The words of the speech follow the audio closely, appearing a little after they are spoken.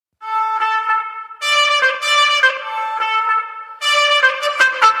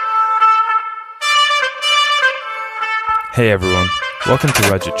Hey everyone, welcome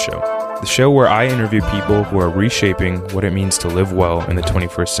to Legit Show, the show where I interview people who are reshaping what it means to live well in the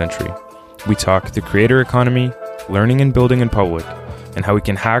 21st century. We talk the creator economy, learning and building in public, and how we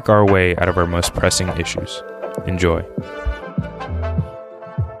can hack our way out of our most pressing issues. Enjoy.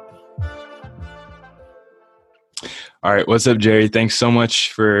 All right, what's up, Jerry? Thanks so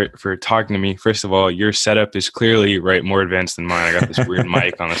much for talking to me. First of all, your setup is clearly more advanced than mine. I got this weird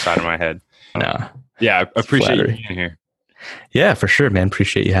mic on the side of my head. No, Yeah, I appreciate you being here. Yeah, for sure, man.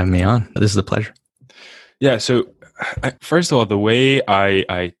 Appreciate you having me on. This is a pleasure. Yeah, so first of all, the way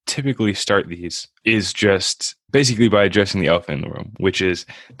I typically start these is just basically by addressing the elephant in the room, which is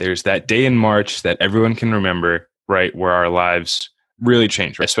there's that day in March that everyone can remember, right, where our lives really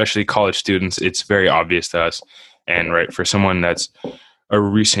changed, right? Especially college students. It's very obvious to us. And right, for someone that's a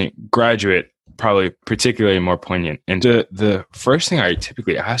recent graduate, probably particularly more poignant. And the first thing I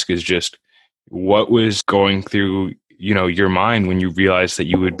typically ask is just what was going through, your mind when you realized that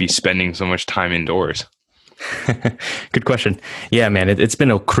you would be spending so much time indoors? Good question. Yeah, man, it's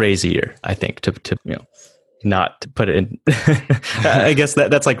been a crazy year, I think, to not to put it in. I guess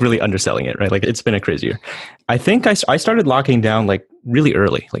that's like really underselling it, right? Like it's been a crazy year. I think I started locking down like really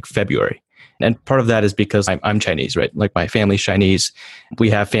early, like February. And part of that is because I'm Chinese, right? Like my family's Chinese. We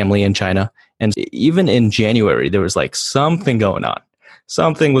have family in China. And even in January, there was like something going on.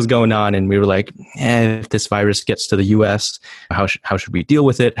 Something was going on. And we were like, if this virus gets to the US, how should we deal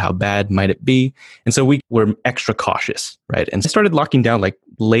with it? How bad might it be? And so we were extra cautious, right? And I started locking down like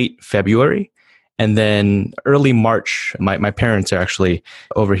late February. And then early March, my parents are actually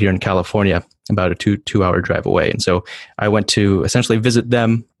over here in California, about a two-hour drive away. And so I went to essentially visit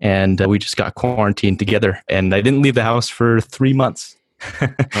them, and we just got quarantined together. And I didn't leave the house for 3 months. Oh,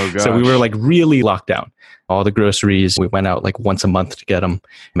 gosh. So we were like really locked down. All the groceries, we went out like once a month to get them.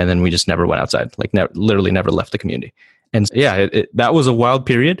 And then we just never went outside, like literally never left the community. And yeah, that was a wild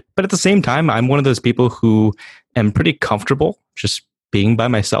period. But at the same time, I'm one of those people who am pretty comfortable just being by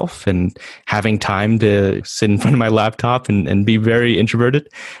myself and having time to sit in front of my laptop and be very introverted.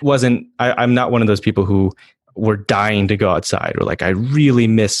 I'm not one of those people who were dying to go outside, or like I really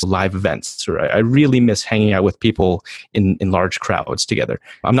miss live events, or I really miss hanging out with people in large crowds together.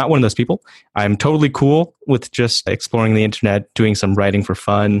 I'm not one of those people. I'm totally cool with just exploring the internet, doing some writing for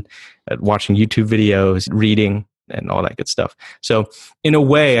fun, watching YouTube videos, reading, and all that good stuff. So in a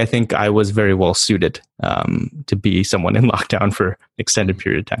way, I think I was very well suited to be someone in lockdown for an extended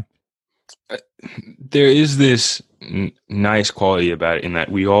period of time. There is this nice quality about it in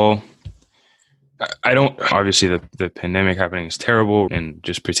that we all, obviously the pandemic happening is terrible, and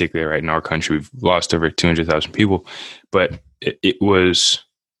just particularly right in our country, we've lost over 200,000 people, but it was,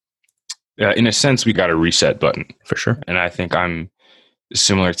 in a sense, we got a reset button. For sure. And I think I'm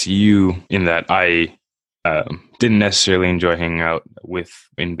similar to you in that I didn't necessarily enjoy hanging out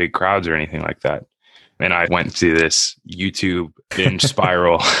in big crowds or anything like that. And I went to this YouTube binge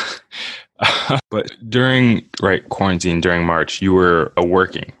spiral. But during quarantine, during March, you were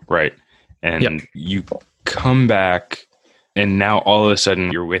working, right? And Yep. You come back and now all of a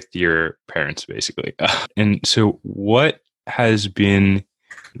sudden you're with your parents, basically. And so what has been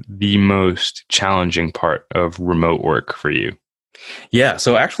the most challenging part of remote work for you? Yeah.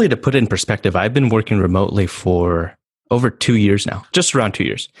 So actually, to put it in perspective, I've been working remotely for over 2 years now, just around 2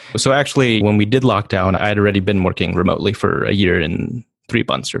 years. So actually, when we did lockdown, I had already been working remotely for a year and 3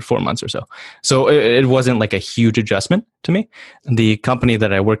 months or 4 months or so. So it wasn't like a huge adjustment to me. The company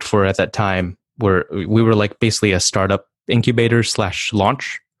that I worked for at that time, we were like basically a startup incubator /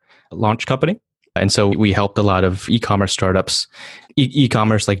 launch company. And so we helped a lot of e-commerce startups,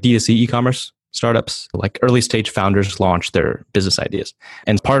 e-commerce, like D2C e-commerce startups, like early stage founders launch their business ideas.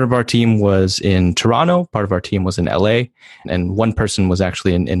 And part of our team was in Toronto, part of our team was in LA, and one person was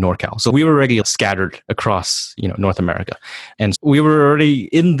actually in NorCal. So we were already scattered across, North America. And we were already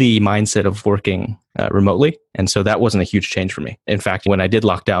in the mindset of working remotely. And so that wasn't a huge change for me. In fact, when I did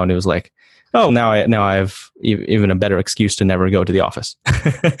lockdown, it was like, oh, now I have even a better excuse to never go to the office.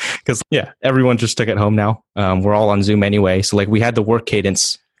 Because everyone just stuck at home now. We're all on Zoom anyway. So like we had the work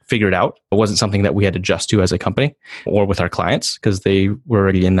cadence figured out. It wasn't something that we had to adjust to as a company or with our clients because they were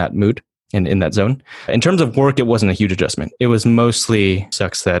already in that mood and in that zone. In terms of work, it wasn't a huge adjustment. It was mostly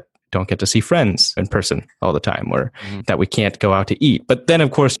sucks that don't get to see friends in person all the time, or that we can't go out to eat. But then,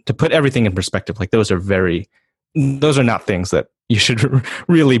 of course, to put everything in perspective, like those are not things that you should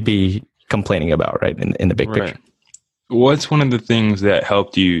really be complaining about, right? In the big picture. What's one of the things that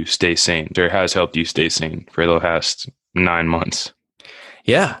helped you stay sane, or has helped you stay sane for the past 9 months?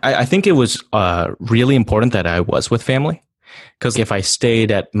 Yeah, I think it was really important that I was with family, because if I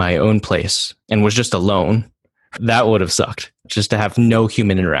stayed at my own place and was just alone, That would have sucked, just to have no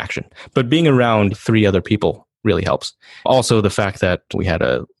human interaction. But being around 3 other people really helps. Also, the fact that we had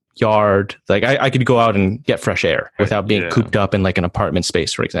a yard, like I could go out and get fresh air without being cooped up in like an apartment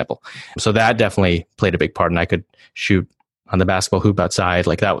space, for example. So that definitely played a big part. And I could shoot on the basketball hoop outside.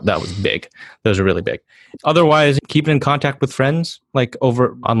 Like that was big. Those are really big. Otherwise, keeping in contact with friends, like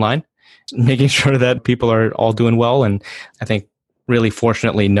over online, making sure that people are all doing well. And I think really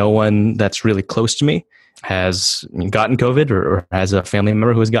fortunately, no one that's really close to me has gotten COVID or has a family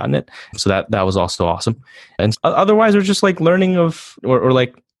member who has gotten it. So that was also awesome. And otherwise, we're just like learning or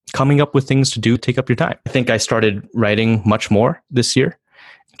like coming up with things to do, take up your time. I think I started writing much more this year,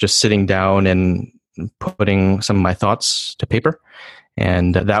 just sitting down and putting some of my thoughts to paper.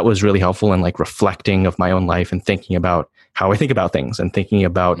 And that was really helpful in like reflecting of my own life and thinking about how I think about things and thinking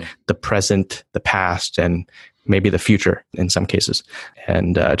about the present, the past, and maybe the future in some cases.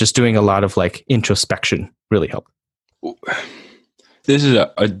 And just doing a lot of like introspection really helped. This is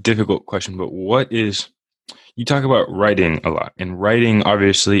a difficult question, but you talk about writing a lot, and writing,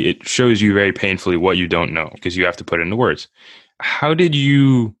 obviously, it shows you very painfully what you don't know because you have to put it into words. How did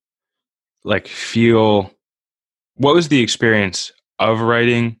you like feel? What was the experience of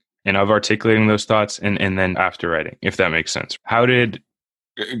writing and of articulating those thoughts and then after writing, if that makes sense? How did,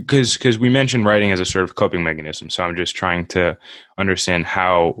 because we mentioned writing as a sort of coping mechanism. So I'm just trying to understand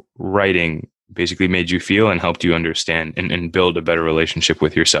how writing basically made you feel and helped you understand and build a better relationship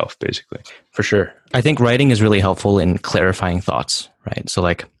with yourself, basically. For sure. I think writing is really helpful in clarifying thoughts, right? So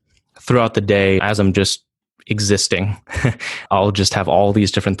like throughout the day, as I'm just existing, I'll just have all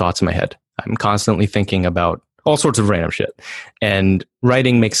these different thoughts in my head. I'm constantly thinking about all sorts of random shit. And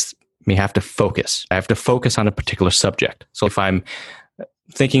writing makes me have to focus. I have to focus on a particular subject. So if I'm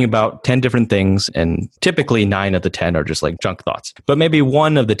thinking about 10 different things, and typically 9 of the 10 are just like junk thoughts, but maybe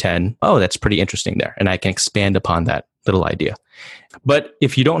 1 of the 10, oh, that's pretty interesting there. And I can expand upon that little idea. But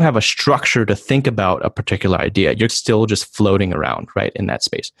if you don't have a structure to think about a particular idea, you're still just floating around, right, in that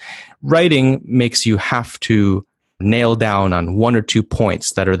space. Writing makes you have to nail down on 1 or 2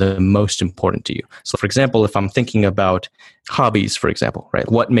 points that are the most important to you. So for example, if I'm thinking about hobbies, for example, right,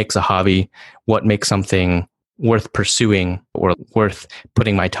 what makes a hobby, what makes something worth pursuing or worth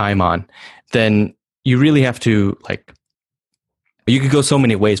putting my time on, then you really have to like, you could go so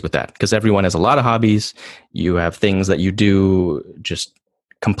many ways with that because everyone has a lot of hobbies. You have things that you do just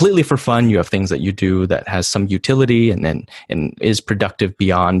completely for fun. You have things that you do that has some utility and is productive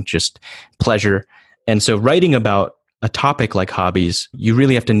beyond just pleasure. And so writing about a topic like hobbies, you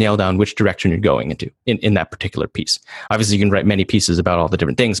really have to nail down which direction you're going into in that particular piece. Obviously, you can write many pieces about all the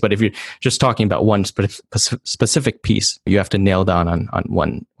different things, but if you're just talking about one specific piece, you have to nail down on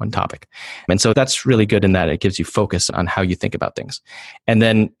one topic. And so that's really good in that it gives you focus on how you think about things. And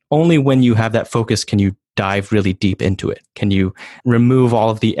then only when you have that focus can you dive really deep into it. Can you remove all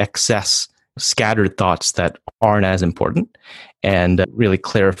of the excess scattered thoughts that aren't as important and really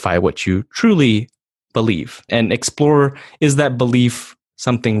clarify what you truly believe and explore, is that belief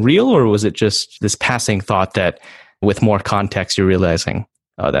something real or was it just this passing thought that with more context you're realizing,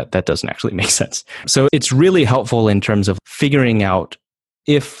 oh, that doesn't actually make sense. So it's really helpful in terms of figuring out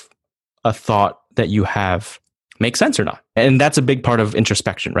if a thought that you have makes sense or not. And that's a big part of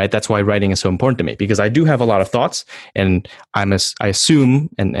introspection, right? That's why writing is so important to me because I do have a lot of thoughts and I assume,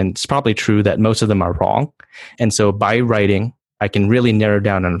 and it's probably true that most of them are wrong. And so by writing, I can really narrow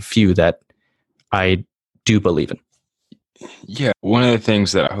down on a few that I do believe in. Yeah. One of the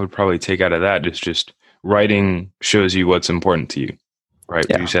things that I would probably take out of that is just writing shows you what's important to you, right?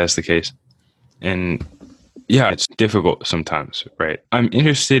 Yeah. Usually that's the case. And yeah, it's difficult sometimes, right? I'm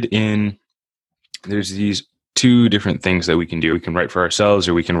interested in, there's these 2 different things that we can do. We can write for ourselves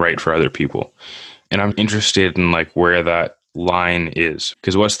or we can write for other people. And I'm interested in like where that line is.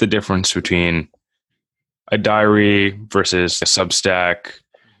 Because what's the difference between a diary versus a Substack,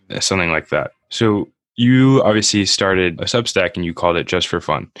 something like that? So you obviously started a Substack and you called it Just for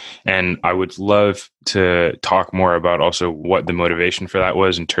Fun. And I would love to talk more about also what the motivation for that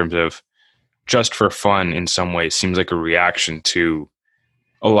was in terms of just for fun in some ways seems like a reaction to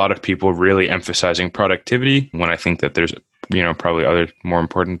a lot of people really emphasizing productivity when I think that there's, probably other more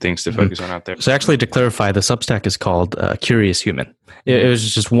important things to focus on out there. So actually to clarify, the Substack is called Curious Human. It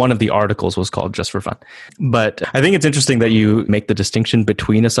was just one of the articles was called Just for Fun. But I think it's interesting that you make the distinction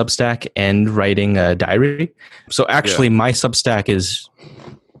between a Substack and writing a diary. So actually my Substack is,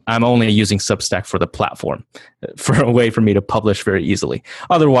 I'm only using Substack for the platform, for a way for me to publish very easily.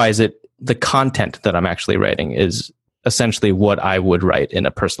 Otherwise, the content that I'm actually writing is essentially what I would write in a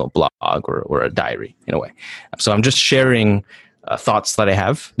personal blog or a diary in a way. So I'm just sharing thoughts that I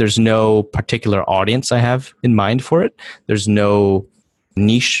have. There's no particular audience I have in mind for it. There's no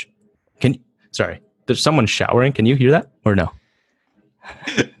niche. Sorry, there's someone showering. Can you hear that or no?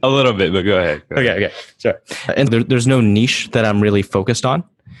 A little bit, but go ahead. Okay. Sorry. And there's no niche that I'm really focused on.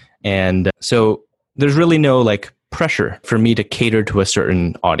 And so there's really no like pressure for me to cater to a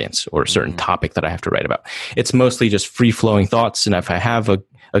certain audience or a certain topic that I have to write about. It's mostly just free flowing thoughts. And if I have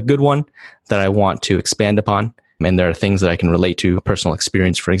a good one that I want to expand upon, and there are things that I can relate to, personal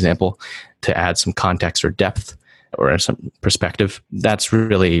experience, for example, to add some context or depth or some perspective, that's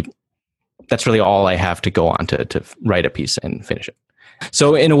really all I have to go on to write a piece and finish it.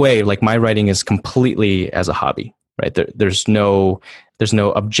 So in a way, like my writing is completely as a hobby, right? There's no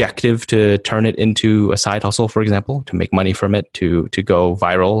objective to turn it into a side hustle, for example, to make money from it, to go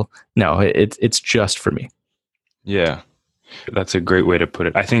viral. No, it's just for me. Yeah, that's a great way to put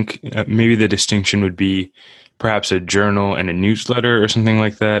it. I think maybe the distinction would be perhaps a journal and a newsletter or something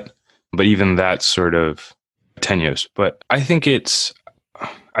like that. But even that's sort of tenuous. But I think it's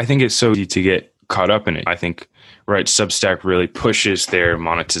so easy to get caught up in it. I think, right, Substack really pushes their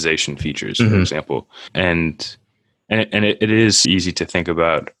monetization features, for example. And it is easy to think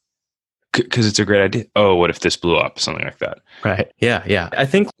about because it's a great idea. Oh, what if this blew up? Something like that. Right. Yeah. I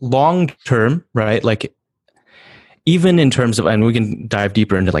think long term, right, like even in terms of, and we can dive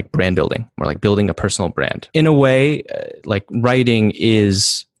deeper into like brand building or like building a personal brand. In a way, like writing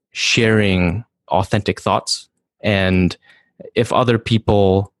is sharing authentic thoughts. And if other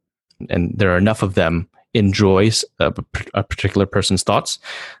people, and there are enough of them, enjoys a particular person's thoughts,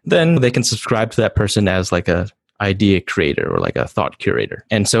 then they can subscribe to that person as like a idea creator or like a thought curator.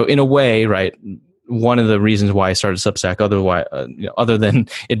 And so in a way, right, one of the reasons why I started Substack, other than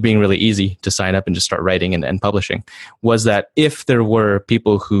it being really easy to sign up and just start writing and publishing, was that if there were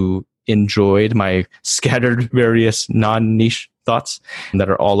people who enjoyed my scattered various non-niche thoughts that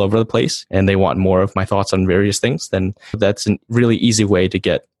are all over the place and they want more of my thoughts on various things, then that's a really easy way to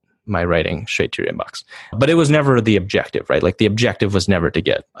get my writing straight to your inbox. But it was never the objective, right? Like the objective was never to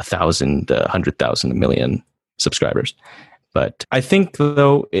get 1,000, 100,000, 1 million subscribers. But I think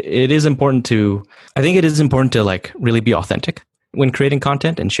though it is important to like really be authentic when creating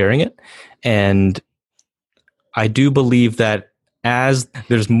content and sharing it. And I do believe that as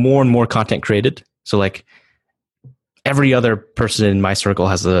there's more and more content created, so like every other person in my circle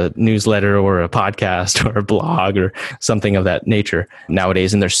has a newsletter or a podcast or a blog or something of that nature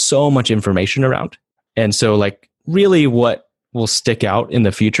nowadays. And there's so much information around. And so like really what will stick out in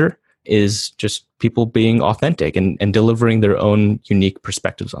the future is just people being authentic and delivering their own unique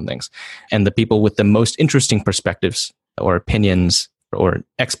perspectives on things. And the people with the most interesting perspectives or opinions or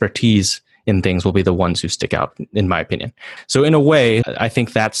expertise in things will be the ones who stick out, in my opinion. So in a way, I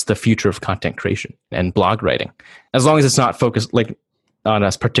think that's the future of content creation and blog writing. As long as it's not focused like on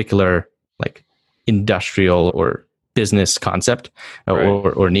a particular like industrial or business concept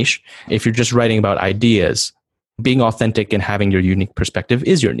or niche. If you're just writing about ideas, being authentic and having your unique perspective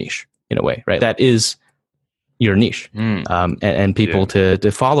is your niche in a way, right? That is your niche. And people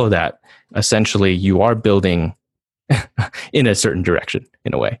to follow that, essentially you are building in a certain direction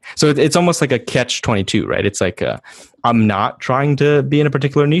in a way. So it's almost like a catch-22, right? It's like, I'm not trying to be in a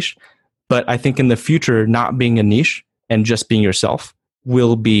particular niche, but I think in the future, not being a niche and just being yourself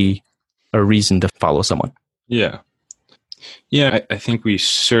will be a reason to follow someone. Yeah. Yeah, I think we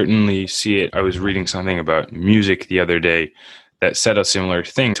certainly see it. I was reading something about music the other day that said a similar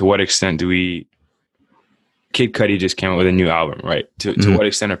thing. To what extent do we... Kid Cudi just came out with a new album, right? To what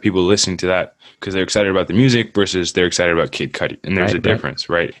extent are people listening to that because they're excited about the music versus they're excited about Kid Cudi? And there's a difference,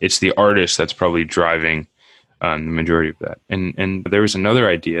 right? It's the artist that's probably driving the majority of that. And there was another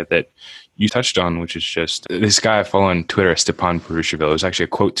idea that you touched on, which is just this guy I follow on Twitter, Stepan Purushvili. It was actually a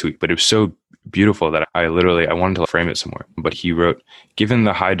quote tweet, but it was so beautiful that I wanted to frame it somewhere. But he wrote, given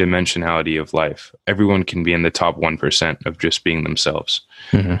the high dimensionality of life, everyone can be in the top 1% of just being themselves.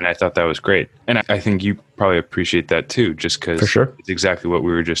 And I thought that was great. And I think you probably appreciate that too, just because it's exactly what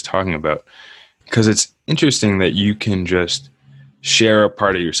we were just talking about. Because it's interesting that you can just share a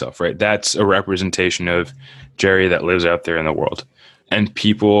part of yourself, right? That's a representation of Jerry that lives out there in the world. And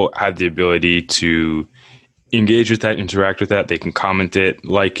people have the ability to engage with that, interact with that. They can comment it,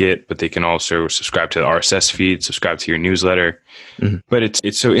 like it, but they can also subscribe to the RSS feed, subscribe to your newsletter. But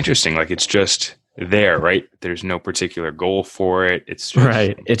it's so interesting. Like it's just there, right? There's no particular goal for it. It's just,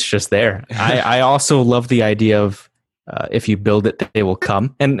 right. It's just there. I also love the idea of if you build it, they will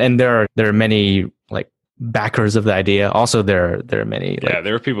come. And there are many like backers of the idea. Also, there are many. Like,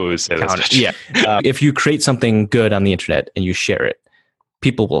 there are people who say that. If you create something good on the internet and you share it,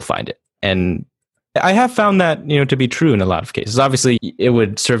 people will find it. And I have found that, to be true in a lot of cases. Obviously, it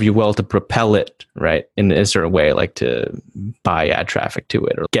would serve you well to propel it, right, in a certain way, like to buy ad traffic to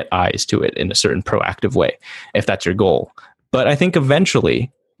it or get eyes to it in a certain proactive way, if that's your goal. But I think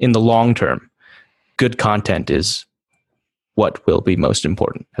eventually, in the long term, good content is what will be most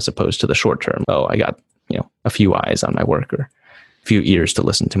important, as opposed to the short term. Oh, I got, a few eyes on my work or a few ears to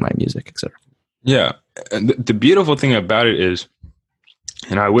listen to my music, etc. Yeah. And the beautiful thing about it is,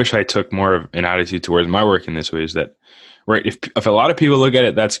 and I wish I took more of an attitude towards my work in this way, is that, right, if a lot of people look at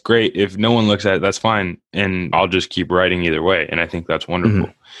it, that's great. If no one looks at it, that's fine. And I'll just keep writing either way. And I think that's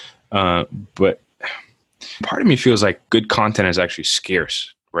wonderful. But part of me feels like good content is actually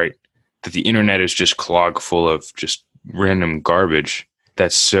scarce, right? That the internet is just clogged full of just random garbage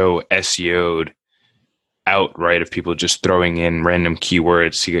that's so SEO'd out, right? Of people just throwing in random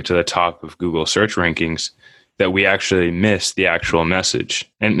keywords to get to the top of Google search rankings, that we actually miss the actual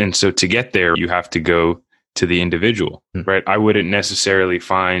message. And so to get there, you have to go to the individual, right? I wouldn't necessarily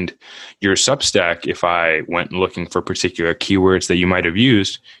find your Substack if I went looking for particular keywords that you might have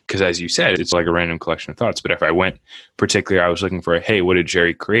used, because as you said, it's like a random collection of thoughts. But if I went particularly, I was looking for, hey, what did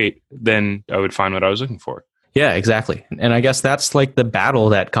Jerry create? Then I would find what I was looking for. Yeah, exactly. And I guess that's like the battle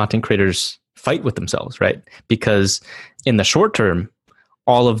that content creators fight with themselves, right? Because in the short term,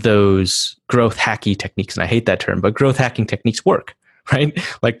 all of those growth hacky techniques, and I hate that term, but growth hacking techniques work, right?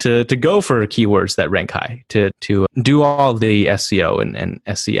 Like to go for keywords that rank high, to do all the SEO and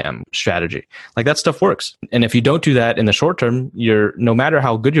SEM strategy. Like that stuff works. And if you don't do that in the short term, no matter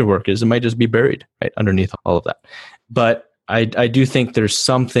how good your work is, it might just be buried right underneath all of that. But I do think there's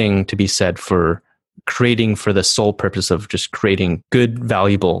something to be said for creating for the sole purpose of just creating good,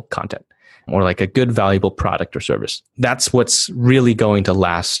 valuable content, or like a good, valuable product or service. That's what's really going to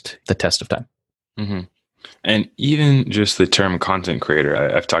last the test of time. Mm-hmm. And even just the term content creator,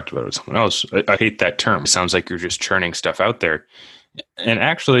 I've talked about it with someone else. I hate that term. It sounds like you're just churning stuff out there. And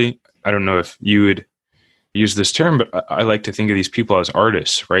actually, I don't know if you would use this term, but I like to think of these people as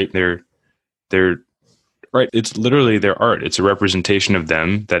artists, right? They're right. It's literally their art. It's a representation of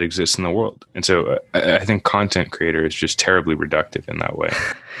them that exists in the world. And so I think content creator is just terribly reductive in that way.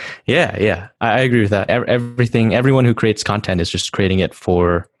 Yeah. I agree with that. Everyone who creates content is just creating it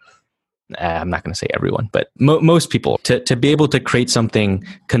for, I'm not going to say everyone, but most people to be able to create something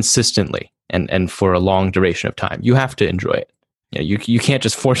consistently and for a long duration of time. You have to enjoy it. You can't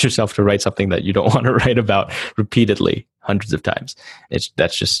just force yourself to write something that you don't want to write about repeatedly hundreds of times.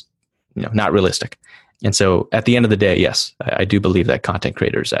 That's just not realistic. And so at the end of the day, yes, I do believe that content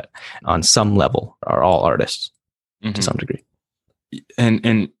creators on some level are all artists to some degree.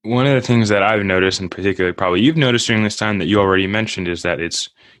 And one of the things that I've noticed, and particularly probably you've noticed during this time that you already mentioned, is that it's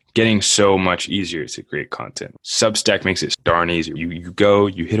getting so much easier to create content. Substack makes it darn easy. You go,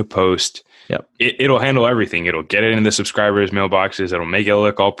 you hit a post. Yep. It'll handle everything. It'll get it into the subscribers' mailboxes. It'll make it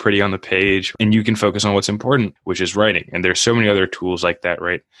look all pretty on the page. And you can focus on what's important, which is writing. And there's so many other tools like that,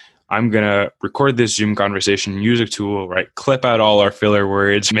 right? I'm going to record this Zoom conversation, use a tool, right? Clip out all our filler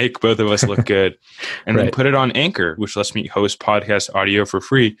words, make both of us look good, and then put it on Anchor, which lets me host podcast audio for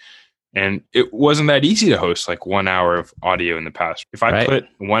free. And it wasn't that easy to host like 1 hour of audio in the past. If I put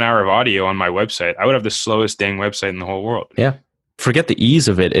 1 hour of audio on my website, I would have the slowest dang website in the whole world. Yeah. Forget the ease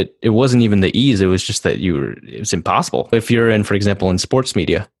of it. It wasn't even the ease. It was just that it was impossible. If you're in, for example, in sports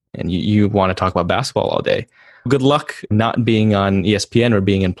media and you want to talk about basketball all day, good luck not being on ESPN or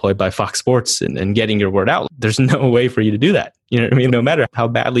being employed by Fox Sports and getting your word out. There's no way for you to do that. You know what I mean? No matter how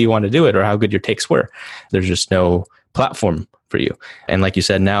badly you want to do it or how good your takes were, there's just no platform for you. And like you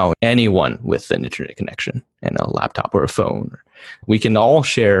said, now anyone with an internet connection and a laptop or a phone, we can all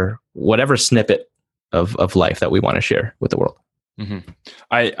share whatever snippet of life that we want to share with the world. Mm-hmm.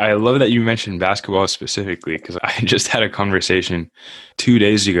 I love that you mentioned basketball specifically, because I just had a conversation 2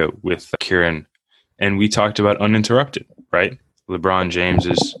 days ago with Kieran, and we talked about Uninterrupted, right? LeBron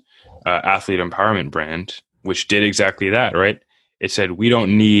James's athlete empowerment brand, which did exactly that, right? It said we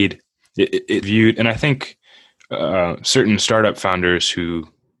don't need it viewed, and I think certain startup founders who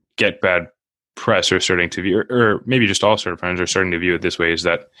get bad press are starting to view, or maybe just all startup founders are starting to view it this way, is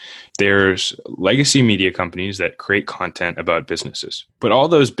that there's legacy media companies that create content about businesses, but all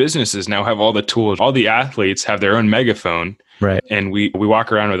those businesses now have all the tools. All the athletes have their own megaphone, right? And we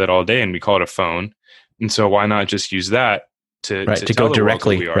walk around with it all day, and we call it a phone. And so why not just use that to go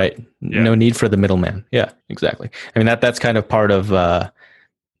directly, right? Yeah. No need for the middleman. Yeah, exactly. I mean, that's kind of part of,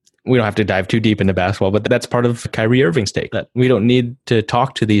 we don't have to dive too deep into basketball, but that's part of Kyrie Irving's take, that we don't need to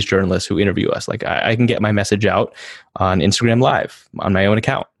talk to these journalists who interview us. Like I can get my message out on Instagram Live, on my own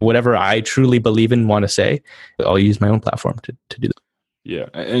account. Whatever I truly believe in, want to say, I'll use my own platform to do that. Yeah.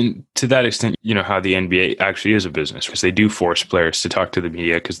 And to that extent, how the NBA actually is a business, because they do force players to talk to the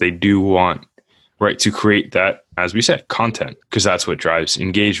media because they do want, right, to create that, as we said, content, because that's what drives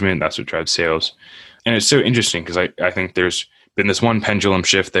engagement. That's what drives sales. And it's so interesting because I think there's been this one pendulum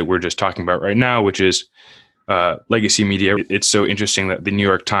shift that we're just talking about right now, which is legacy media. It's so interesting that the New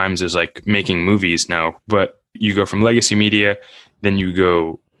York Times is like making movies now, but you go from legacy media, then you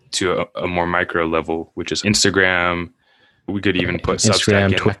go to a more micro level, which is Instagram. We could even put Instagram,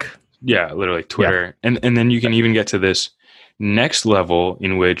 Substack in. Twitter. Yeah, literally Twitter. Yeah. And then you can even get to this next level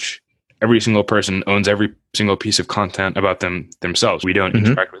in which every single person owns every single piece of content about themselves. We don't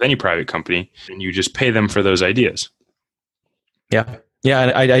interact with any private company, and you just pay them for those ideas. Yeah. Yeah.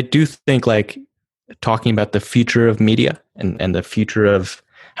 And I do think like talking about the future of media and the future of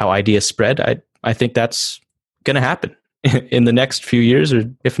how ideas spread, I think that's going to happen in the next few years, or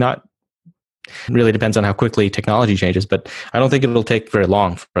if not, it really depends on how quickly technology changes, but I don't think it'll take very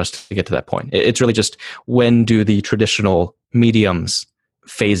long for us to get to that point. It's really just, when do the traditional mediums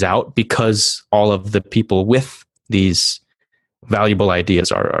phase out, because all of the people with these valuable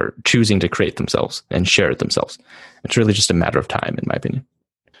ideas are choosing to create themselves and share it themselves. It's really just a matter of time, in my opinion.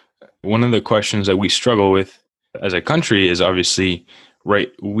 One of the questions that we struggle with as a country is obviously,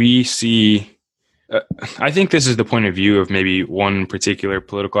 right, we see, I think this is the point of view of maybe one particular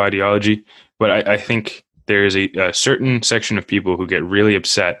political ideology, but I think there is a certain section of people who get really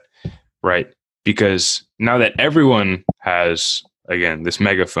upset, right? Because now that everyone has, again, this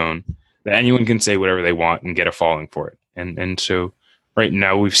megaphone, that anyone can say whatever they want and get a following for it. And so right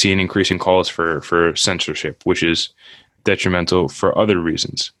now we've seen increasing calls for censorship, which is detrimental for other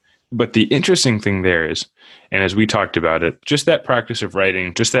reasons. But the interesting thing there is, and as we talked about it, just that practice of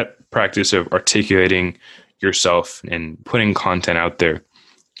writing, just that practice of articulating yourself and putting content out there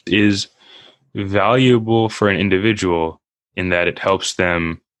is valuable for an individual in that it helps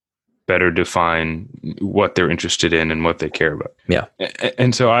them better define what they're interested in and what they care about. Yeah.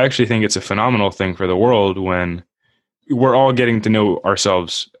 And so I actually think it's a phenomenal thing for the world when we're all getting to know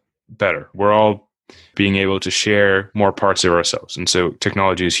ourselves better. We're all being able to share more parts of ourselves. And so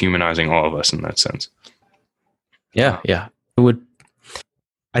technology is humanizing all of us in that sense. Yeah.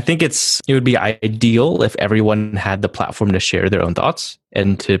 I think it would be ideal if everyone had the platform to share their own thoughts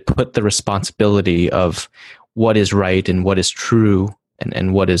and to put the responsibility of what is right and what is true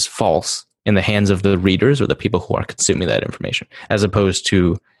and what is false in the hands of the readers or the people who are consuming that information, as opposed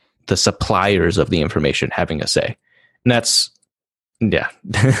to the suppliers of the information having a say. And that's, yeah,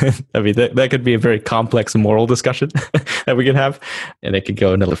 I mean, that could be a very complex moral discussion that we could have. And it could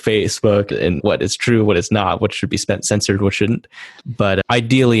go into Facebook and what is true, what is not, what should be censored, what shouldn't. But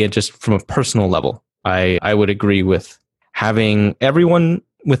ideally, and just from a personal level, I would agree with having everyone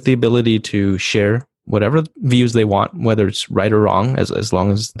with the ability to share whatever views they want, whether it's right or wrong, as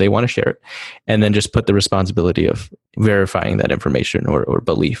long as they want to share it. And then just put the responsibility of verifying that information or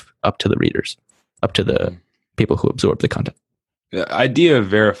belief up to the readers, up to the people who absorb the content. The idea of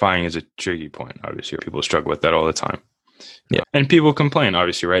verifying is a tricky point. Obviously, people struggle with that all the time. Yeah. And people complain,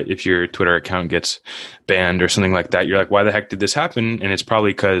 obviously, right? If your Twitter account gets banned or something like that, you're like, why the heck did this happen? And it's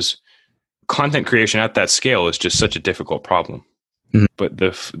probably because content creation at that scale is just such a difficult problem. Mm-hmm. But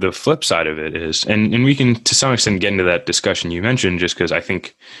the flip side of it is, and we can to some extent get into that discussion you mentioned, just because I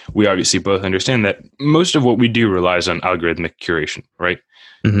think we obviously both understand that most of what we do relies on algorithmic curation, right?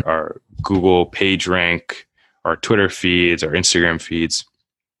 Mm-hmm. Our Google page rank, our Twitter feeds, our Instagram feeds.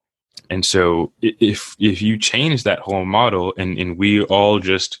 And so if you change that whole model and we all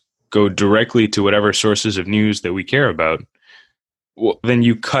just go directly to whatever sources of news that we care about, well, then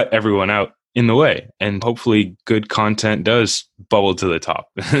you cut everyone out in the way. And hopefully good content does bubble to the top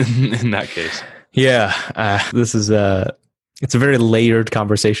in that case. Yeah, this is it's a very layered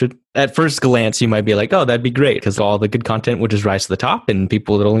conversation. At first glance, you might be like, oh, that'd be great because all the good content would just rise to the top and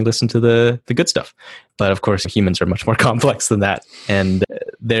people would only listen to the good stuff. But of course, humans are much more complex than that. And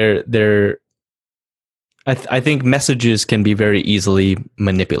I think messages can be very easily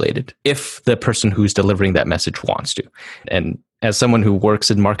manipulated if the person who's delivering that message wants to. And as someone who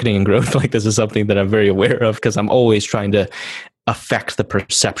works in marketing and growth, like this is something that I'm very aware of because I'm always trying to affect the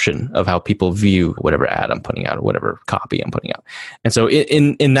perception of how people view whatever ad I'm putting out or whatever copy I'm putting out. And so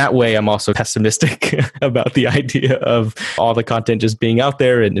in that way, I'm also pessimistic about the idea of all the content just being out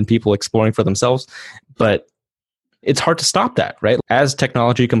there and people exploring for themselves. But it's hard to stop that, right? As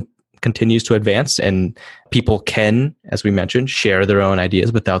technology continues to advance and people can, as we mentioned, share their own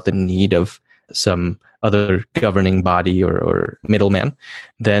ideas without the need of some other governing body or middleman,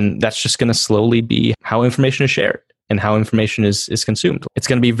 then that's just going to slowly be how information is shared and how information is consumed. It's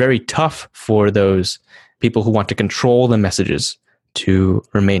going to be very tough for those people who want to control the messages to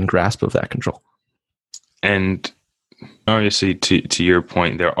remain in grasp of that control. And obviously, to your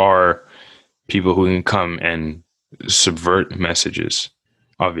point, there are people who can come and subvert messages.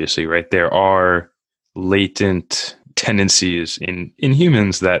 Obviously, right? There are latent tendencies in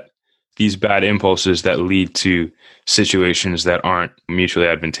humans, that these bad impulses that lead to situations that aren't mutually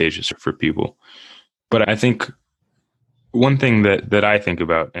advantageous for people. But I think one thing that I think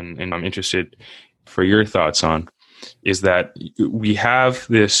about, and I'm interested for your thoughts on, is that we have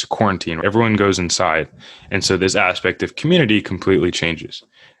this quarantine, everyone goes inside. And so this aspect of community completely changes.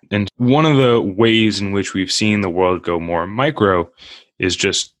 And one of the ways in which we've seen the world go more micro is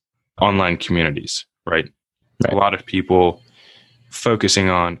just online communities, right? A lot of people focusing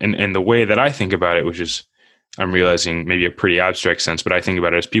on, and the way that I think about it, which is, I'm realizing maybe a pretty abstract sense, but I think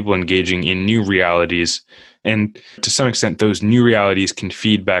about it as people engaging in new realities. And to some extent, those new realities can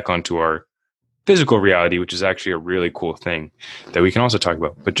feed back onto our physical reality, which is actually a really cool thing that we can also talk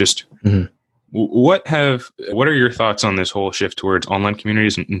about. But just what are your thoughts on this whole shift towards online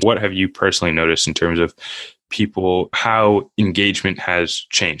communities, and what have you personally noticed in terms of people, how engagement has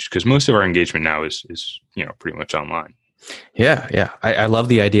changed? Because most of our engagement now is pretty much online. Yeah. I love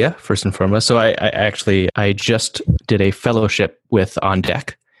the idea, first and foremost. So I just did a fellowship with On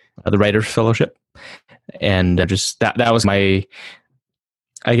Deck, the Writers Fellowship. And just that was my,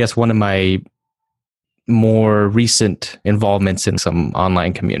 I guess, one of my more recent involvements in some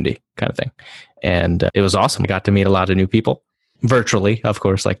online community kind of thing. And it was awesome. I got to meet a lot of new people virtually, of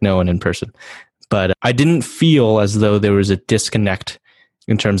course, like no one in person. But I didn't feel as though there was a disconnect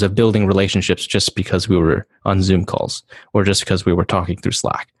in terms of building relationships just because we were on Zoom calls or just because we were talking through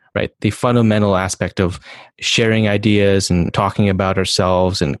Slack, right? The fundamental aspect of sharing ideas and talking about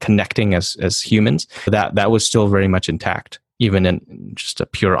ourselves and connecting as humans, that was still very much intact, even in just a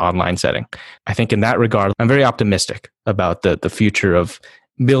pure online setting. I think in that regard, I'm very optimistic about the future of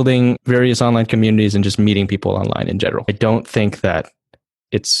building various online communities and just meeting people online in general. I don't think that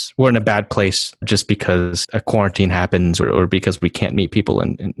we're in a bad place just because a quarantine happens or because we can't meet people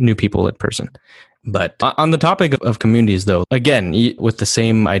and new people in person. But on the topic of communities, though, again, with the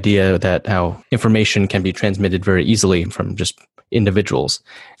same idea that how information can be transmitted very easily from just individuals,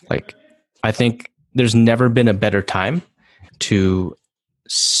 like I think there's never been a better time to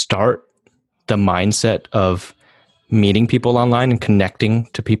start the mindset of meeting people online and connecting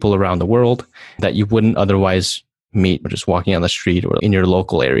to people around the world that you wouldn't otherwise meet just walking on the street or in your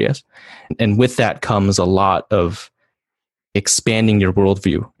local areas. And with that comes a lot of expanding your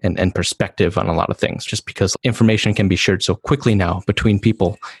worldview and perspective on a lot of things, just because information can be shared so quickly now between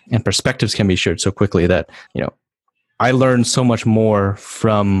people and perspectives can be shared so quickly that, I learned so much more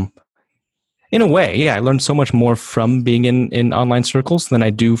from, in a way, I learned so much more from being in online circles than I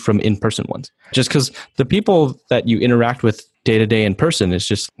do from in-person ones. Just because the people that you interact with day to day in person, is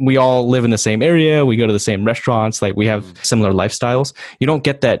just, we all live in the same area. We go to the same restaurants. Like we have similar lifestyles. You don't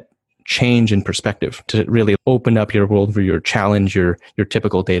get that change in perspective to really open up your worldview or challenge your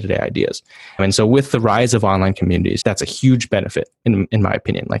typical day-to-day ideas. And so with the rise of online communities, that's a huge benefit in my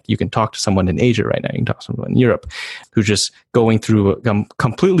opinion. Like you can talk to someone in Asia right now, you can talk to someone in Europe who's just going through a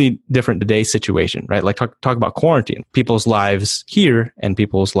completely different today situation, right? Like talk about quarantine. People's lives here and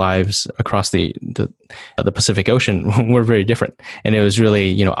people's lives across the Pacific Ocean were very different. And it was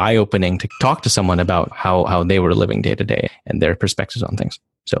really, eye-opening to talk to someone about how they were living day to day and their perspectives on things.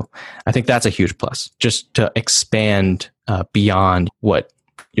 So I think that's a huge plus, just to expand beyond what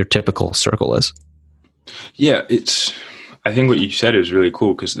your typical circle is. Yeah, I think what you said is really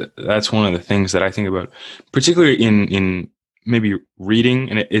cool, because that's one of the things that I think about, particularly in maybe reading.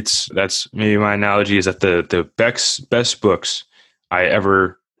 And that's maybe my analogy is that the best books I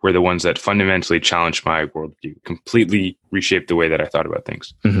ever were the ones that fundamentally challenged my worldview, completely reshaped the way that I thought about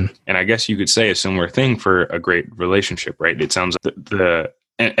things. Mm-hmm. And I guess you could say a similar thing for a great relationship, right? It sounds like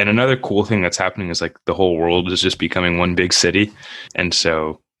and another cool thing that's happening is like the whole world is just becoming one big city. And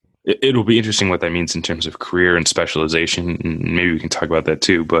so it'll be interesting what that means in terms of career and specialization. And maybe we can talk about that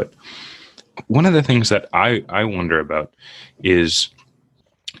too. But one of the things that I wonder about is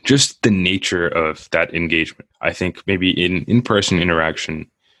just the nature of that engagement. I think maybe in-person interaction,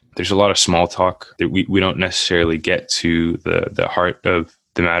 there's a lot of small talk that we don't necessarily get to the heart of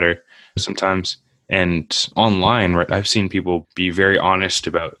the matter sometimes. And online, right, I've seen people be very honest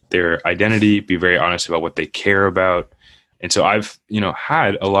about their identity, be very honest about what they care about. And so I've,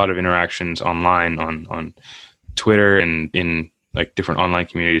 had a lot of interactions online on Twitter and in like different online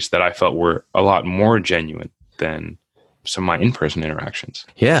communities that I felt were a lot more genuine than some of my in-person interactions.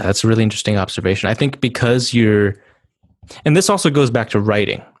 Yeah, that's a really interesting observation. I think because and this also goes back to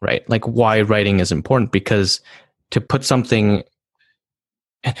writing, right? Like why writing is important, because to put something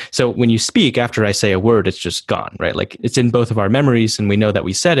So when you speak, after I say a word, it's just gone, right? Like it's in both of our memories and we know that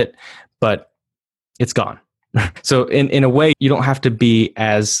we said it, but it's gone. So in a way, you don't have to be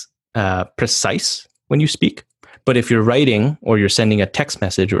as precise when you speak. But if you're writing or you're sending a text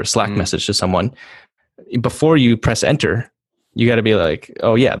message or a Slack message to someone, before you press enter, you got to be like,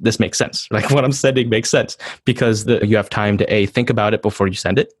 oh yeah, this makes sense. Like what I'm sending makes sense, because you have time to think about it before you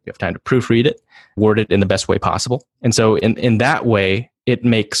send it. You have time to proofread it, word it in the best way possible. And so in that way, it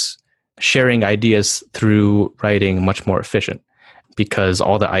makes sharing ideas through writing much more efficient, because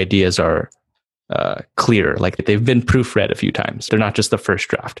all the ideas are clear. Like they've been proofread a few times. They're not just the first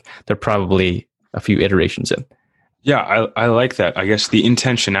draft. They're probably a few iterations in. Yeah, I like that. I guess the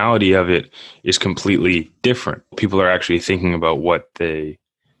intentionality of it is completely different. People are actually thinking about what they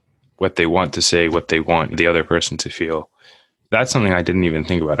want to say, what they want the other person to feel. That's something I didn't even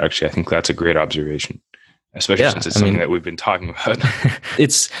think about, actually. I think that's a great observation, especially since it's something that we've been talking about.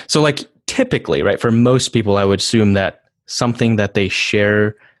 It's so like typically, right, for most people, I would assume that something that they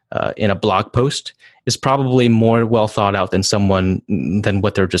share in a blog post is probably more well thought out than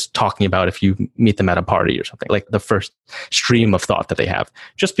what they're just talking about if you meet them at a party or something, like the first stream of thought that they have.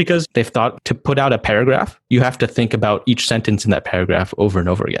 Just because they've thought to put out a paragraph, you have to think about each sentence in that paragraph over and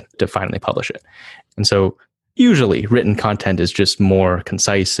over again to finally publish it. And so usually written content is just more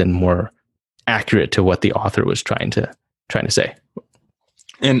concise and more accurate to what the author was trying to say.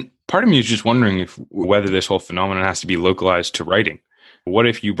 And part of me is just wondering whether this whole phenomenon has to be localized to writing. What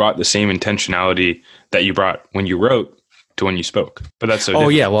if you brought the same intentionality that you brought when you wrote to when you spoke? But that's so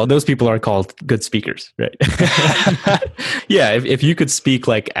different. Yeah, well, those people are called good speakers, right? Yeah, if you could speak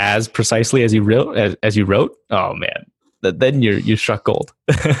like as precisely as you wrote, oh man, then you struck gold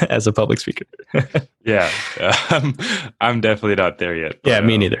as a public speaker. Yeah, I'm definitely not there yet. But, yeah,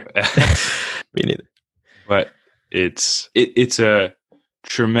 me neither. Me neither. But it's a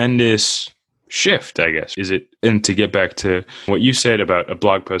tremendous shift, I guess. Is it? And to get back to what you said about a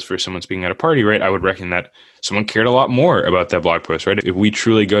blog post for someone speaking at a party, right? I would reckon that someone cared a lot more about that blog post, right? If we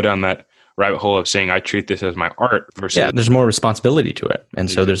truly go down that rabbit hole of saying, I treat this as my art versus... Yeah, there's more responsibility to it.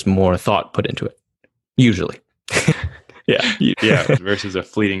 And so there's more thought put into it, usually. Yeah, versus a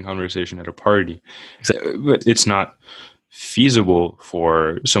fleeting conversation at a party. But it's not feasible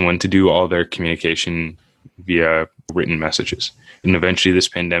for someone to do all their communication via written messages. And eventually this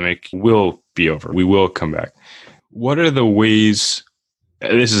pandemic will be over. We will come back. What are the ways,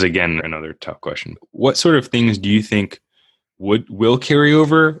 this is again another tough question, what sort of things do you think will carry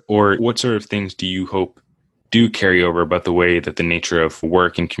over, or what sort of things do you hope do carry over about the way that the nature of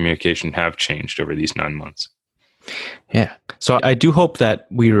work and communication have changed over these 9 months? Yeah. So I do hope that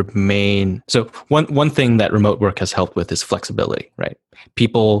we remain. So one thing that remote work has helped with is flexibility, right?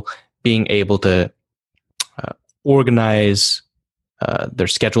 People being able to organize their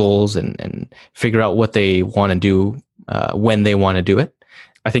schedules and figure out what they want to do when they want to do it.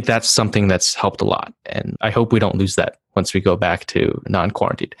 I think that's something that's helped a lot. And I hope we don't lose that once we go back to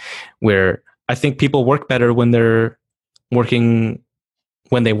non-quarantined, where I think people work better when they're working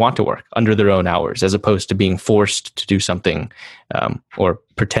when they want to work under their own hours, as opposed to being forced to do something or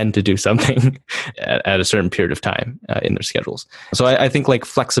pretend to do something at a certain period of time in their schedules. So I think like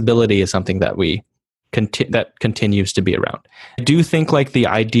flexibility is something that that continues to be around. I do think like the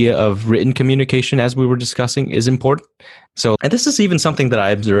idea of written communication, as we were discussing, is important. So, and this is even something that I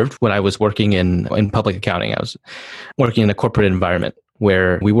observed when I was working in public accounting. I was working in a corporate environment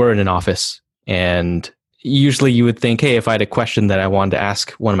where we were in an office, and usually you would think, hey, if I had a question that I wanted to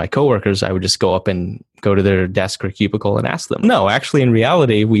ask one of my coworkers, I would just go up and go to their desk or cubicle and ask them. No, actually, in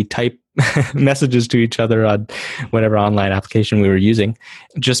reality, we type messages to each other on whatever online application we were using,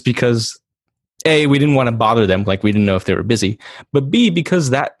 just because A, we didn't want to bother them, like we didn't know if they were busy, but B, because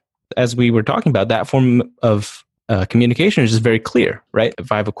that, as we were talking about, that form of communication is just very clear, right?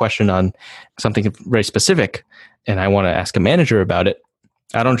 If I have a question on something very specific and I want to ask a manager about it,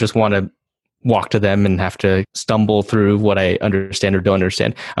 I don't just want to walk to them and have to stumble through what I understand or don't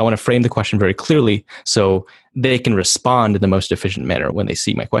understand. I want to frame the question very clearly so they can respond in the most efficient manner when they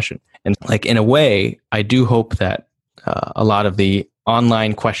see my question. And like in a way, I do hope that a lot of the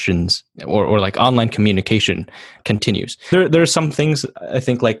online questions or like online communication continues. There are some things I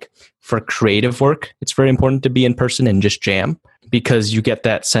think like for creative work, it's very important to be in person and just jam, because you get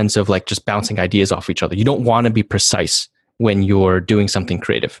that sense of like just bouncing ideas off each other. You don't want to be precise when you're doing something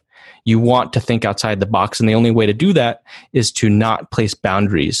creative. You want to think outside the box. And the only way to do that is to not place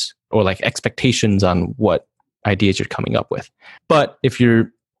boundaries or like expectations on what ideas you're coming up with. But if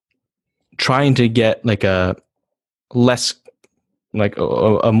you're trying to get like a less, like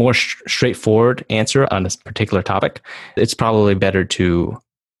a more straightforward answer on this particular topic, it's probably better to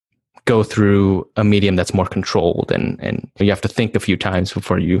go through a medium that's more controlled, and you have to think a few times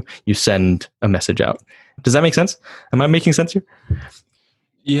before you send a message out. Does that make sense? Am I making sense here?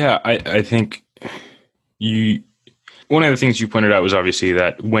 Yeah, I think one of the things you pointed out was obviously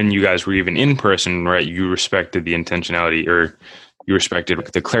that when you guys were even in person, right, you respected the intentionality, or you respected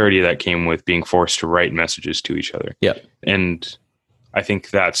the clarity that came with being forced to write messages to each other. Yeah. And I think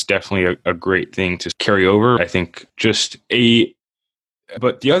that's definitely a great thing to carry over. I think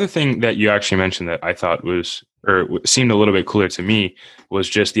but the other thing that you actually mentioned that I thought was, or seemed a little bit cooler to me, was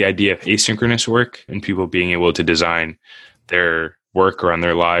just the idea of asynchronous work and people being able to design their work around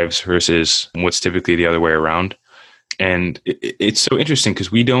their lives versus what's typically the other way around. And it's so interesting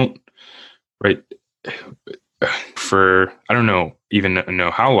because we don't, right, for, I don't know, even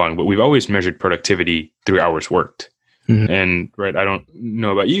know how long, but we've always measured productivity through hours worked. Mm-hmm. And right, I don't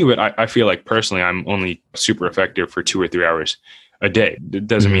know about you, but I feel like personally, I'm only super effective for 2 or 3 hours a day. It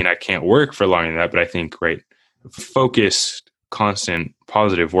doesn't mean I can't work for longer than that, but I think, right, focused, constant,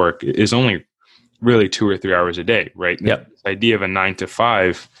 positive work is only really 2 or 3 hours a day, right? Yep. This idea of a 9 to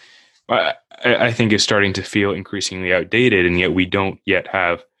 5, I think is starting to feel increasingly outdated, and yet we don't yet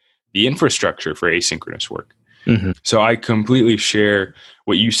have the infrastructure for asynchronous work. Mm-hmm. So I completely share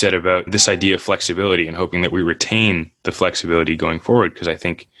what you said about this idea of flexibility and hoping that we retain the flexibility going forward, because I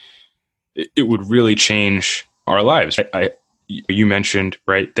think it would really change our lives. You mentioned,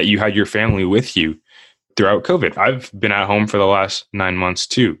 right, that you had your family with you throughout COVID. I've been at home for the last 9 months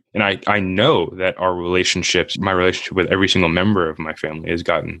too. And I know that my relationship with every single member of my family has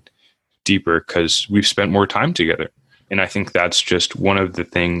gotten deeper because we've spent more time together. And I think that's just one of the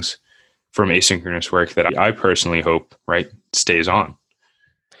things from asynchronous work that I personally hope, right, stays on.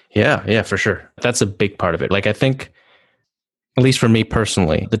 Yeah, for sure. That's a big part of it. Like, I think, at least for me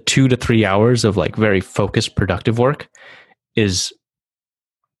personally, the 2 to 3 hours of like very focused, productive work is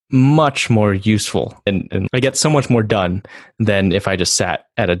much more useful. And I get so much more done than if I just sat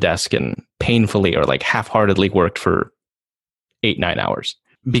at a desk and painfully or like half-heartedly worked for 8-9 hours.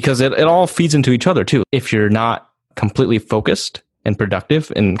 Because it all feeds into each other too. If you're not completely focused and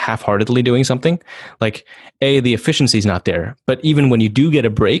productive and half-heartedly doing something, like the efficiency is not there. But even when you do get a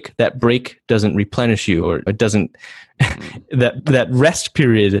break, that break doesn't replenish you, or it doesn't, that rest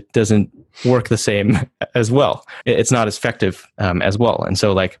period doesn't work the same as well. It's not as effective as well. And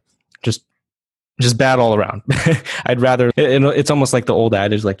so like, just bad all around. I'd rather, it's almost like the old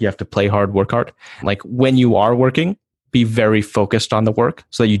adage, like you have to play hard, work hard. Like when you are working, be very focused on the work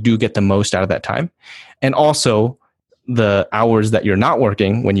so that you do get the most out of that time. And also the hours that you're not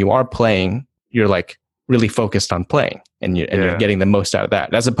working, when you are playing, you're like really focused on playing and you're getting the most out of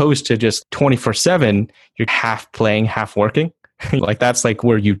that. As opposed to just 24/7, you're half playing, half working. Like that's like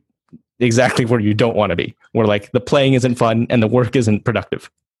exactly where you don't want to be, where like the playing isn't fun and the work isn't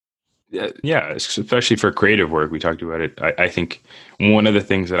productive. Yeah, especially for creative work. We talked about it. I think one of the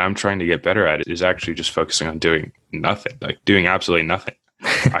things that I'm trying to get better at is actually just focusing on doing nothing, like doing absolutely nothing.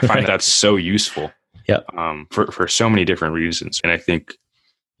 I find that's so useful. Yeah. For so many different reasons. And I think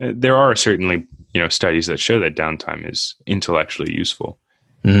there are certainly, studies that show that downtime is intellectually useful.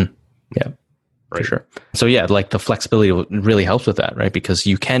 Mm-hmm. Yeah. Right. For sure. So yeah, like the flexibility really helps with that, right? Because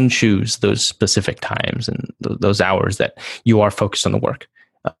you can choose those specific times and those hours that you are focused on the work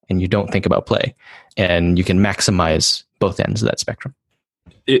and you don't think about play, and you can maximize both ends of that spectrum.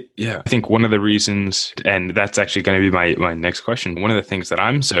 I think one of the reasons, and that's actually going to be my next question, one of the things that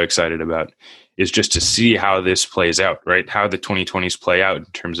I'm so excited about is just to see how this plays out, right? How the 2020s play out in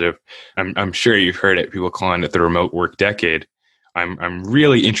terms of, I'm sure you've heard it, people calling it the remote work decade. I'm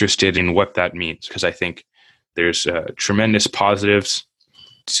really interested in what that means, because I think there's tremendous positives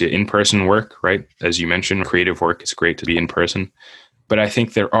to in-person work, right? As you mentioned, creative work, it's great to be in person. But I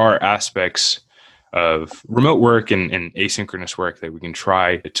think there are aspects of remote work and asynchronous work that we can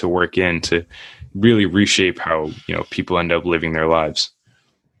try to work in to really reshape how people end up living their lives.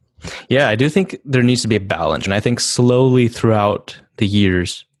 Yeah, I do think there needs to be a balance. And I think slowly throughout the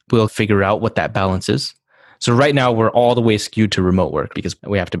years, we'll figure out what that balance is. So right now, we're all the way skewed to remote work because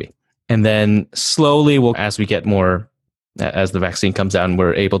we have to be. And then slowly, as we get more, as the vaccine comes out and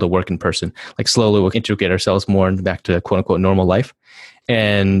we're able to work in person, like slowly we'll integrate ourselves more back to quote unquote normal life.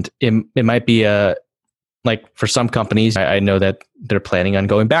 And it might be like for some companies, I know that they're planning on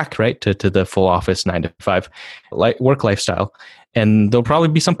going back, right, to the full office 9 to 5 work lifestyle. And there'll probably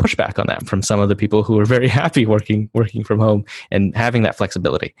be some pushback on that from some of the people who are very happy working from home and having that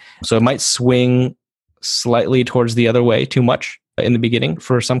flexibility. So it might swing slightly towards the other way too much in the beginning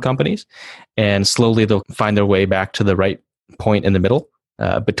for some companies, and slowly they'll find their way back to the right point in the middle.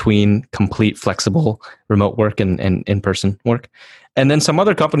 between complete flexible remote work and in-person work. And then some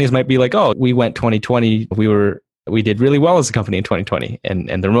other companies might be like, oh, we went 2020, we did really well as a company in 2020,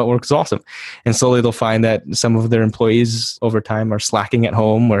 and the remote work is awesome. And slowly they'll find that some of their employees over time are slacking at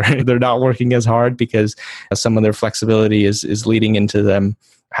home, or they're not working as hard because some of their flexibility is leading into them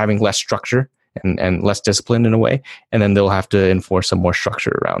having less structure and less discipline in a way. And then they'll have to enforce some more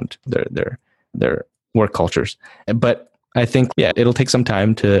structure around their work cultures. But I think, yeah, it'll take some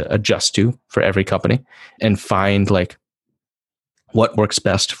time to adjust to for every company and find like what works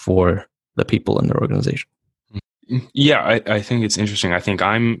best for the people in their organization. Yeah, I think it's interesting. I think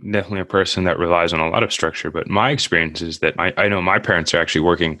I'm definitely a person that relies on a lot of structure, but my experience is that I know my parents are actually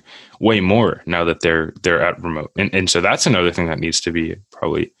working way more now that they're at remote. And so that's another thing that needs to be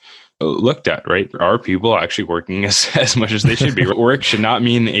probably looked at, right? Are people actually working as much as they should be? Work should not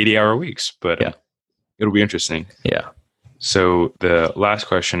mean 80-hour weeks, but yeah. It'll be interesting. Yeah. So the last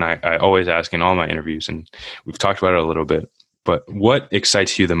question I always ask in all my interviews, and we've talked about it a little bit, but what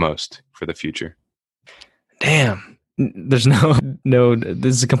excites you the most for the future? Damn. There's no,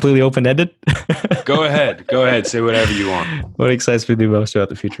 this is completely open-ended. Go ahead. Say whatever you want. What excites me the most about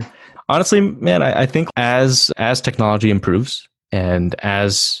the future? Honestly, man, I think as technology improves, and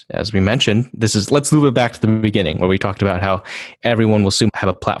as we mentioned, let's move it back to the beginning where we talked about how everyone will soon have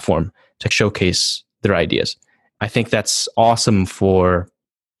a platform to showcase their ideas. I think that's awesome for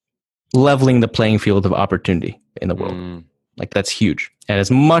leveling the playing field of opportunity in the world. Like that's huge. And as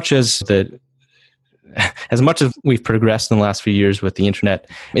much as we've progressed in the last few years with the internet,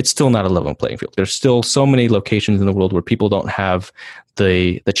 it's still not a level playing field. There's still so many locations in the world where people don't have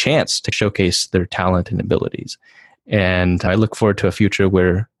the chance to showcase their talent and abilities. And I look forward to a future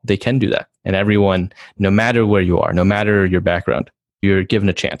where they can do that. And everyone, no matter where you are, no matter your background, you're given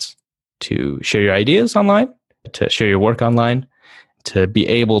a chance to share your ideas online, to share your work online, to be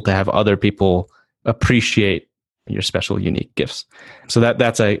able to have other people appreciate your special, unique gifts. So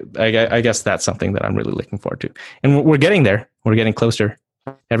that's I guess that's something that I'm really looking forward to. And we're getting there. We're getting closer.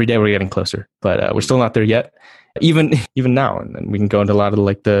 Every day we're getting closer, but we're still not there yet. Even now, and we can go into a lot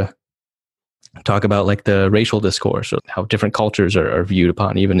of talk about like the racial discourse or how different cultures are viewed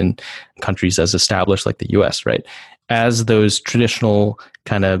upon, even in countries as established like the US, right? As those traditional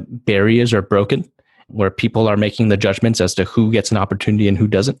kind of barriers are broken, where people are making the judgments as to who gets an opportunity and who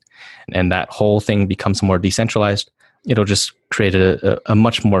doesn't, and that whole thing becomes more decentralized, it'll just create a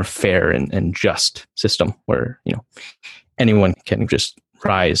much more fair and just system where, anyone can just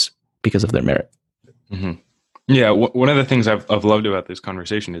rise because of their merit. Mm-hmm. Yeah, one of the things I've loved about this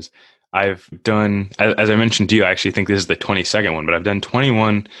conversation is I've done, as I mentioned to you, I actually think this is the 22nd one, but I've done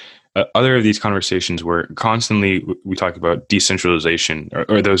 21 other of these conversations where constantly we talk about decentralization,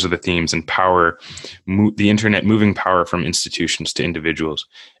 or those are the themes, and power, the internet moving power from institutions to individuals.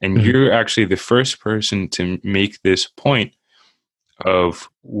 And you're actually the first person to make this point of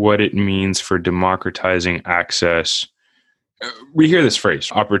what it means for democratizing access. We hear this phrase,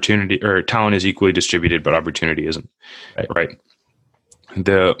 opportunity or talent is equally distributed, but opportunity isn't. Right.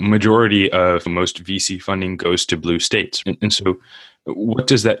 The majority of most VC funding goes to blue states. And so what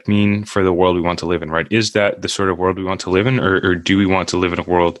does that mean for the world we want to live in, right? Is that the sort of world we want to live in, or do we want to live in a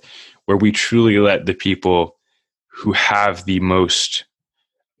world where we truly let the people who have the most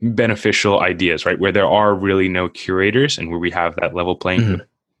beneficial ideas, right? Where there are really no curators and where we have that level playing field.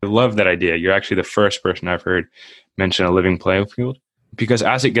 I love that idea. You're actually the first person I've heard mention a living playing field, because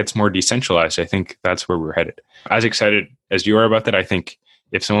as it gets more decentralized, I think that's where we're headed. As excited as you are about that, I think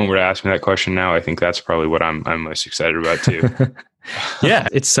if someone were to ask me that question now, I think that's probably what I'm most excited about too. Yeah,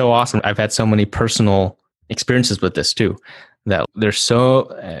 it's so awesome. I've had so many personal experiences with this too, that there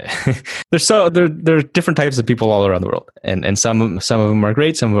are different types of people all around the world, and some of them are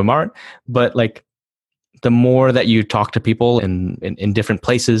great, some of them aren't. But like, the more that you talk to people in different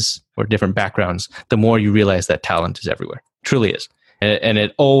places or different backgrounds, the more you realize that talent is everywhere. It truly is, and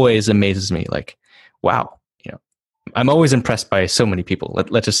it always amazes me. Like, wow, I'm always impressed by so many people.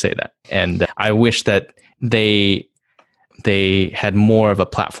 Let's just say that, and I wish that they had more of a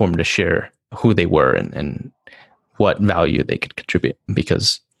platform to share who they were and what value they could contribute,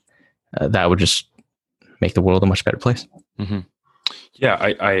 because that would just make the world a much better place. Mm-hmm. Yeah,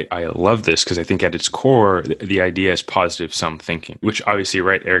 I love this, because I think at its core, the idea is positive sum thinking, which obviously,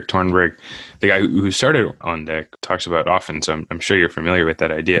 right, Erik Torenberg, the guy who started OnDeck, talks about often. So I'm sure you're familiar with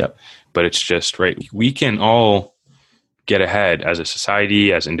that idea. Yep. But it's just, right, we can all get ahead as a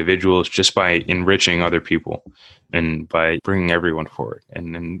society, as individuals, just by enriching other people and by bringing everyone forward.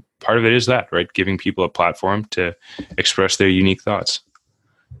 And then part of it is that, right, giving people a platform to express their unique thoughts.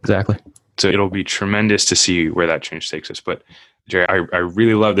 Exactly. So it'll be tremendous to see where that change takes us. But Jerry, I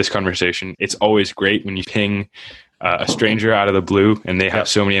really love this conversation. It's always great when you ping a stranger out of the blue and they have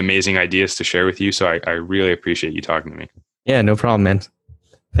so many amazing ideas to share with you. So I really appreciate you talking to me. Yeah, no problem, man.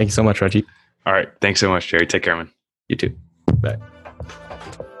 Thank you so much, Raji. All right. Thanks so much, Jerry. Take care, man. You too. Bye.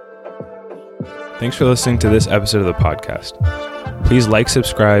 Thanks for listening to this episode of the podcast. Please like,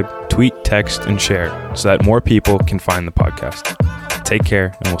 subscribe, tweet, text, and share so that more people can find the podcast. Take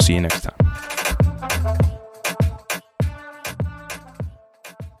care, and we'll see you next time.